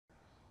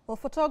Well,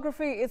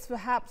 photography is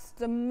perhaps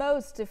the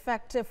most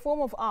effective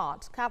form of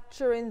art,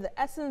 capturing the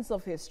essence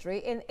of history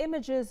in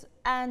images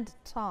and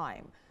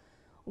time.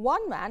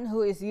 One man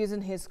who is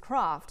using his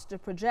craft to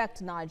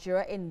project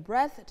Nigeria in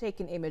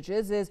breathtaking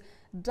images is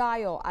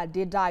Dayo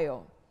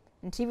Adedayo.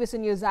 And TVC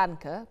News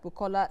anchor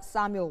Bukola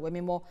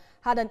Wemimo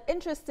had an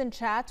interesting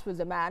chat with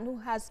the man who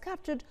has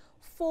captured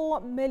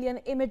 4 million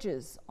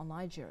images on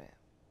Nigeria.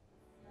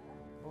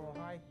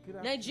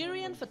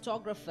 Nigerian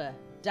photographer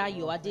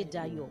Dayo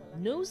Adedayo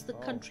knows the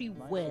country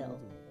well.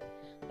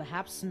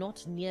 Perhaps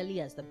not nearly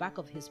as the back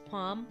of his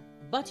palm,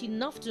 but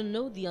enough to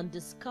know the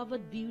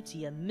undiscovered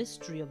beauty and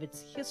mystery of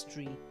its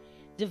history,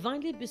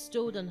 divinely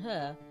bestowed on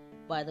her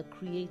by the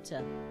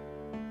Creator.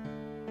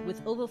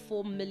 With over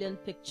 4 million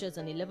pictures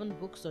and 11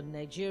 books on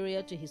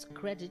Nigeria to his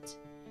credit,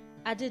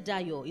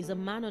 Adedayo is a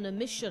man on a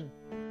mission.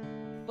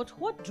 But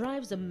what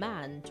drives a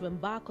man to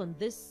embark on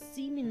this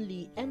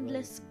seemingly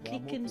endless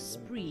clicking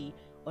spree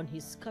on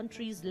his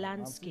country's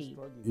landscape?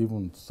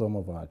 Even some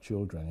of our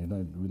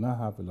children, we now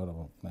have a lot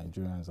of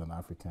Nigerians and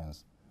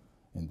Africans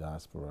in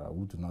diaspora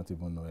who do not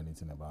even know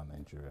anything about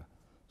Nigeria.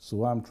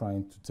 So I'm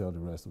trying to tell the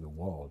rest of the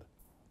world,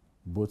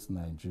 both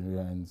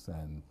Nigerians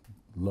and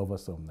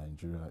lovers of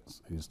Nigeria,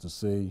 is to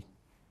say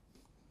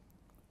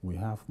we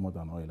have more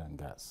than oil and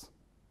gas.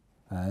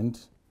 And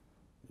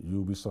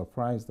you'll be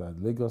surprised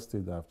that Lagos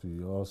State, after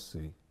you all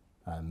see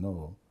and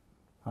know,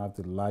 have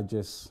the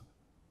largest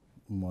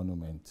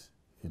monument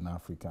in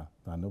Africa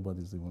that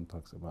nobody even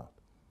talks about,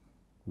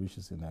 which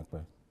is in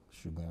Ekpe,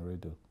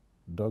 Wemimo,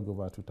 dug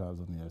over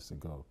 2,000 years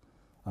ago.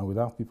 And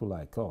without people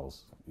like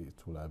us, it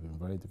would have been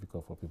very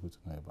difficult for people to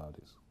know about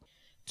this.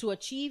 To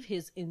achieve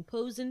his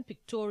imposing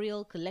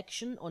pictorial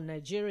collection on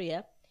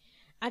Nigeria,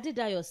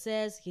 Adedayo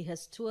says he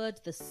has toured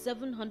the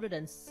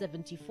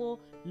 774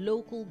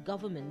 local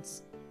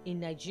governments in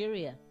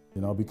Nigeria.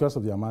 Because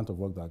of the amount of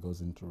work that goes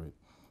into it.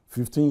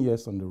 15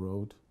 years on the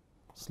road,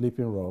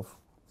 sleeping rough,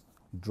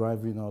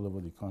 driving all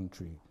over the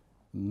country,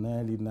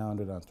 nearly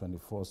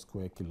 924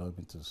 square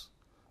kilometers.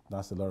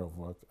 That's a lot of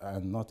work,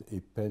 and not a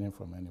penny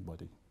from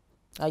anybody.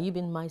 Are you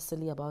being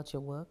miserly about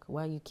your work?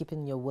 Why are you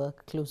keeping your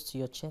work close to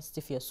your chest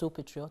if you're so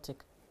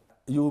patriotic?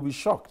 You will be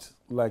shocked,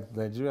 like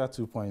Nigeria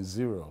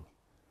 2.0.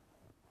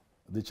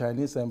 The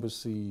Chinese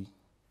embassy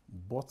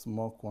bought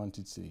more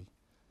quantity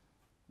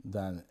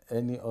than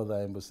any other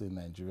embassy in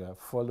Nigeria,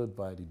 followed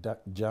by the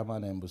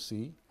German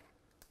embassy,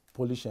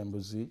 Polish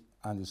embassy,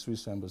 and the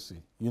Swiss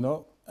embassy.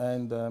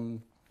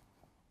 And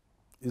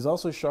it's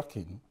also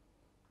shocking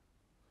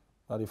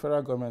that the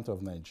federal government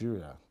of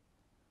Nigeria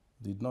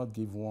did not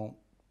give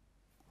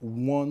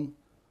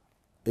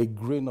a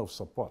grain of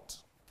support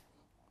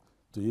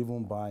to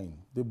even buying.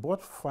 They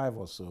bought 5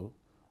 or so,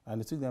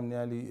 and it took them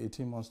nearly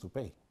 18 months to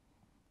pay.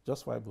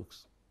 Just 5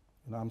 books.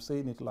 I'm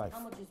saying it live. How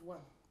much is one?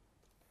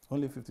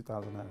 Only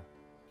 50,000 naira.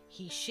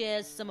 He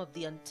shares some of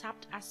the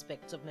untapped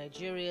aspects of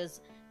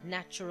Nigeria's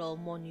natural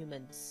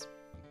monuments.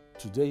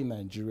 Today in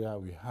Nigeria,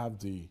 we have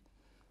the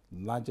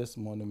largest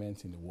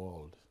monument in the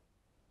world,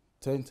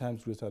 10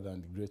 times greater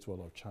than the Great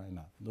Wall of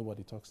China.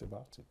 Nobody talks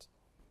about it,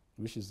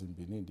 which is in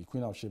Benin. The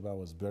Queen of Sheba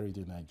was buried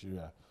in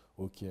Nigeria,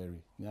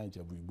 Okieri, near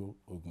Ijebu-Igbo,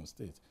 Ogun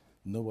State.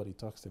 Nobody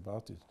talks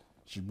about it.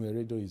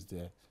 Wemimo is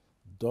there,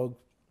 dog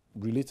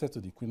related to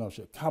the Queen of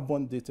Sheba,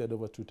 carbon dated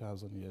over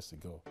 2,000 years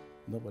ago.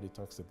 Nobody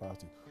talks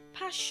about it.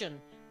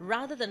 Passion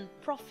rather than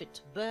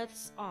profit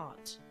births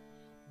art.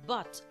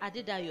 But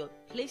Adedayo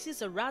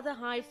places a rather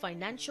high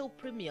financial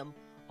premium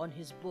on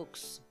his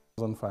books.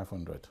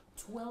 1,500.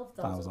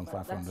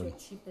 12,500. That's your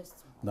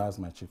cheapest? That's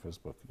my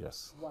cheapest book,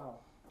 yes. Wow.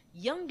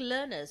 Young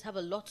learners have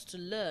a lot to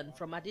learn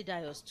from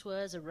Adedayo's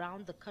tours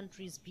around the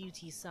country's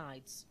beauty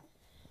sites.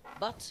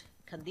 But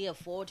can they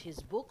afford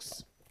his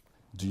books?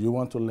 Do you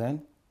want to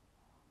learn?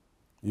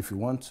 If you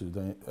want to,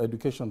 then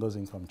education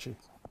doesn't come cheap.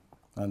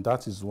 And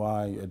that is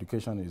why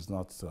education is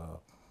not a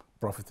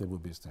profitable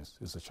business.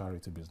 It's a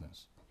charity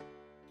business.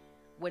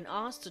 When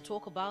asked to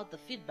talk about the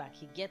feedback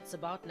he gets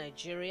about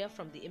Nigeria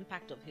from the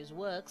impact of his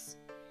works,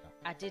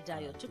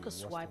 Adedayo took a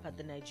swipe at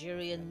the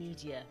Nigerian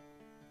media.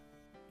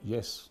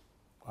 Yes,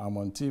 I'm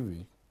on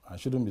TV. I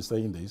shouldn't be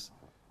saying this,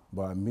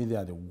 but media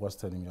are the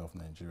worst enemy of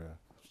Nigeria.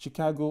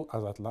 Chicago,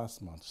 as at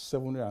last month,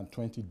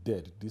 720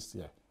 dead this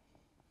year,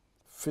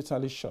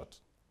 fatally shot.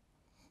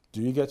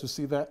 Do you get to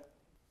see that?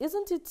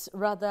 Isn't it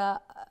rather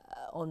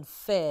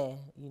unfair,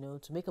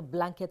 to make a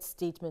blanket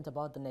statement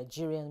about the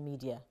Nigerian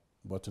media?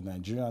 But to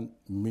Nigerian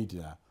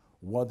media,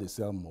 what they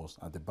sell most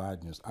are the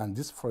bad news. And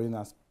these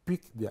foreigners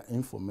pick their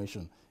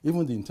information.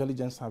 Even the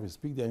intelligence service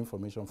pick their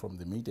information from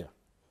the media.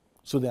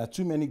 So there are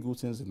too many good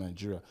things in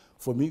Nigeria.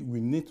 For me, we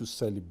need to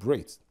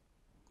celebrate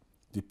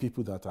the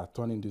people that are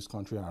turning this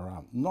country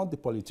around, not the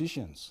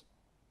politicians.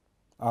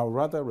 I would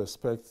rather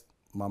respect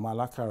Mama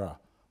Lakara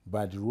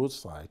by the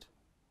roadside,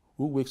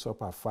 who wakes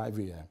up at 5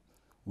 a.m.,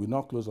 will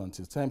not close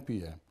until 10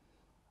 p.m.,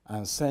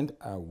 and send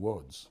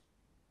awards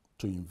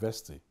to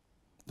university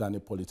than a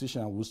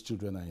politician whose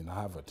children are in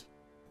Harvard.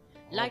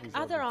 Like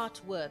other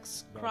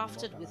artworks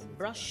crafted with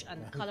brush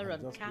and color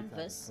on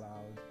canvas,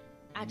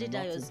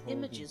 Adedayo's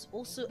images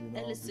also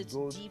elicit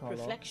deep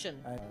reflection.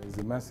 It's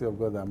the mercy of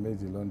God that made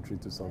the lone tree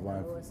to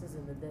survive. Oasis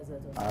in the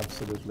desert.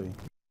 Absolutely.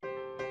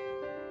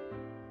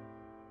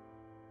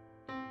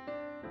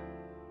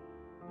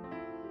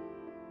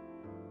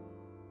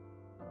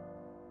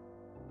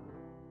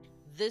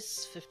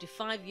 This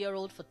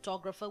 55-year-old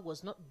photographer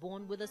was not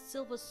born with a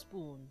silver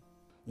spoon.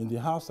 In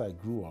the house I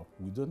grew up,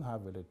 we don't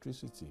have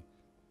electricity,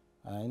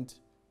 and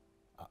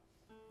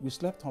we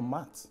slept on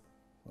mats.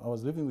 I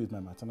was living with my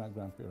maternal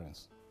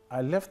grandparents.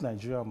 I left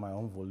Nigeria on my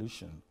own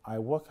volition. I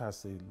work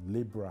as a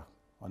laborer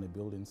on a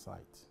building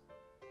site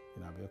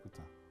in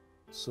Abeokuta.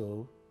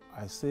 So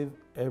I saved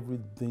every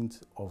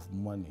dint of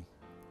money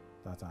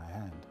that I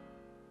had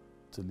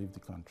to leave the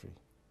country.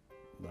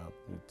 Well,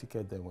 the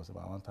ticket then was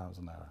about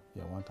 1,000 naira.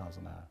 Yeah,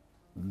 1,000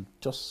 naira.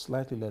 Just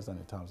slightly less than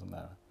 1,000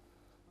 naira.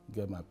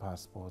 Get my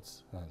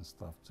passports and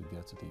stuff to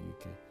get to the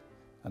UK.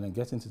 And then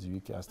getting to the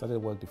UK, I started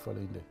work the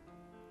following day.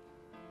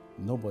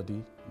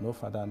 Nobody, no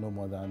father, no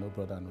mother, no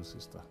brother, no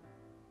sister.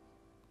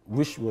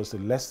 Which was a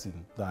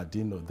lesson that I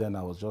didn't know. Then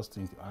I was just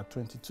thinking at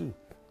 22.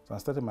 So I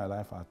started my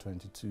life at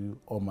 22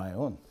 on my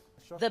own.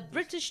 The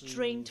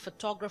British-trained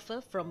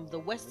photographer from the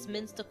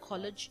Westminster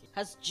College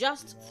has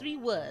just 3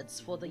 words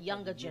for the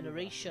younger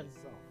generation.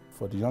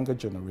 For the younger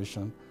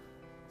generation,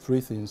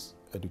 3 things: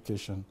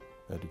 education,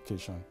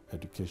 education,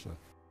 education.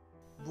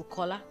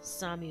 Bukola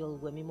Samuel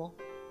Wemimo,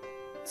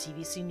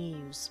 TVC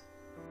News.